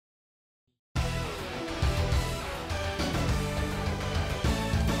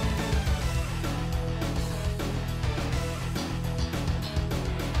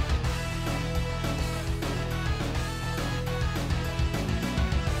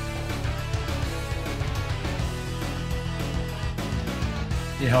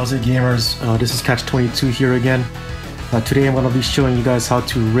Hey, how's it gamers? This is Catch22 here again. Today I'm going to be showing you guys how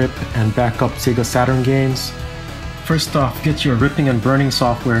to rip and back up Sega Saturn games. First off, get your ripping and burning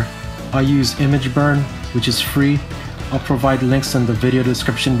software. I use Image Burn, which is free. I'll provide links in the video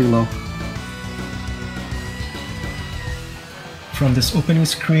description below. From this opening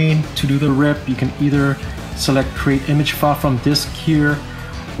screen, to do the rip, you can either select Create Image File from Disk here,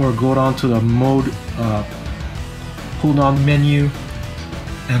 or go down to the Mode pull-down menu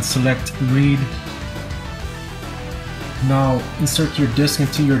and select Read. Now insert your disk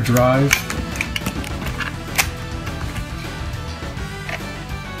into your drive.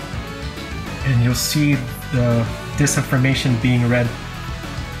 And you'll see this information being read.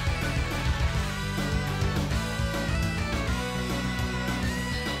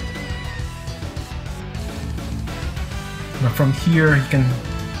 Now from here you can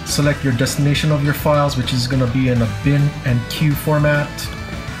select your destination of your files, which is going to be in a bin and queue format.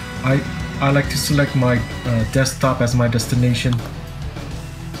 I like to select my desktop as my destination.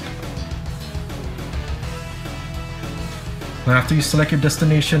 Now after you select your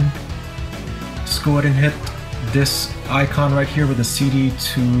destination, just go ahead and hit this icon right here with the CD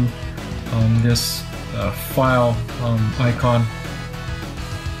to this file icon.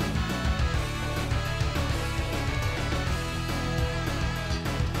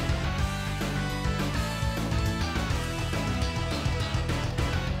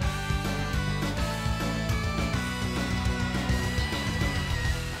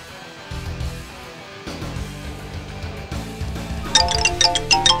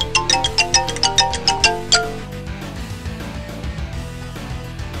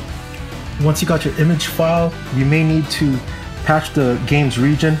 Once you got your image file, you may need to patch the game's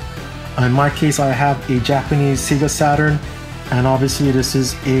region. In my case, I have a Japanese Sega Saturn, and obviously this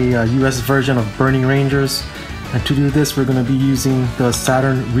is a US version of Burning Rangers. And to do this, we're going to be using the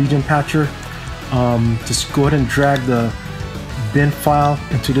Saturn region patcher. Just go ahead and drag the bin file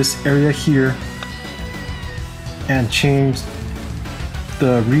into this area here and change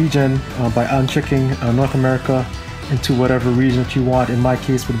the region by unchecking North America into whatever region that you want. In my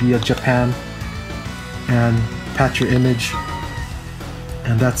case would be a Japan, and patch your image,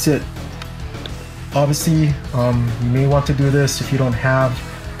 and that's it. Obviously you may want to do this if you don't have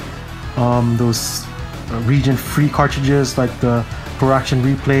those region free cartridges like the Pro Action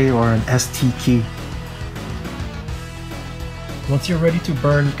Replay or an ST key. Once you're ready to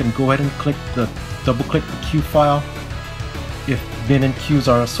burn, you can go ahead and double click the queue file. If bin and queues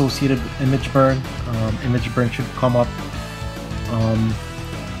are associated with Image Burn, Image Burn should come up.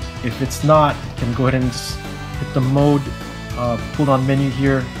 If it's not, you can go ahead and just hit the mode pull-down menu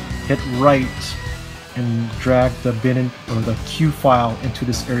here, hit right, and drag the bin or the queue file into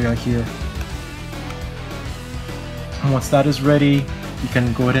this area here. And once that is ready, you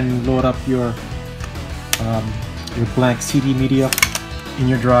can go ahead and load up your blank CD media in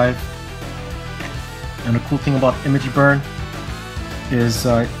your drive. And the cool thing about Image Burn is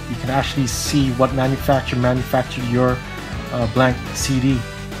you can actually see what manufacturer manufactured your blank CD.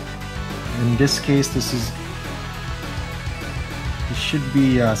 In this case, it should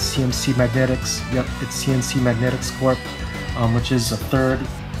be CMC Magnetics. Yep, it's CNC Magnetics Corp, which is a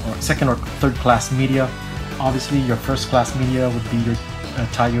second or third class media. Obviously, your first class media would be your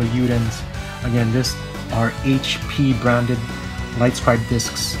Taiyo Udens. Again, this are HP branded LightScribe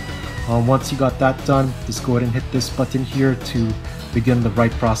discs. Once you got that done, just go ahead and hit this button here to begin the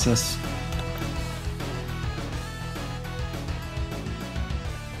write process.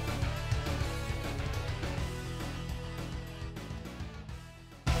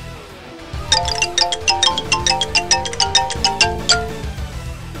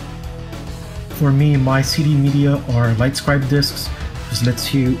 For me, my CD media or LightScribe discs just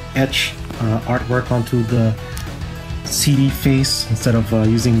lets you etch artwork onto the CD face instead of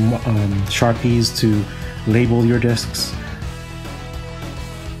using Sharpies to label your discs.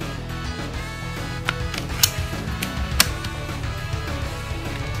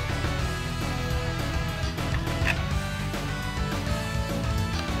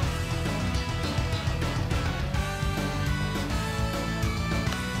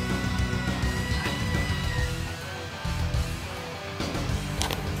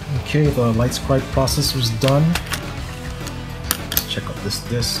 Okay, the LightScribe process was done. Let's check out this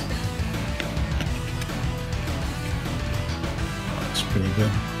disc. Looks pretty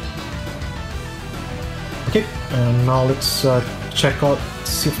good. Okay, and now let's check out,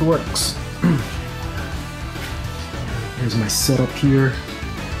 see if it works. Here's my setup here.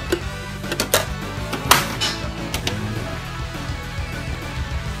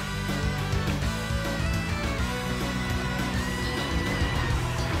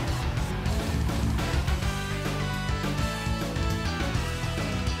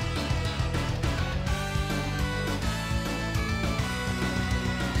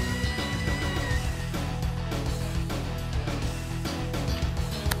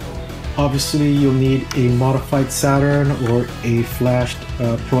 Obviously, you'll need a modified Saturn or a flashed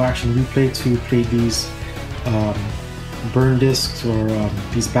Pro Action Replay to play these burn discs or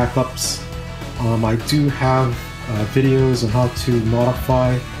these backups. I do have videos on how to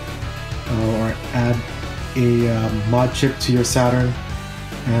modify or add a mod chip to your Saturn,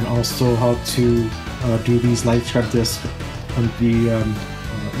 and also how to do these light strap discs on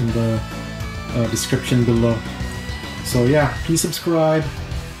in the description below. So yeah, please subscribe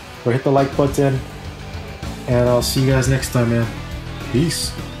or hit the like button, and I'll see you guys next time, man.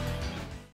 Peace.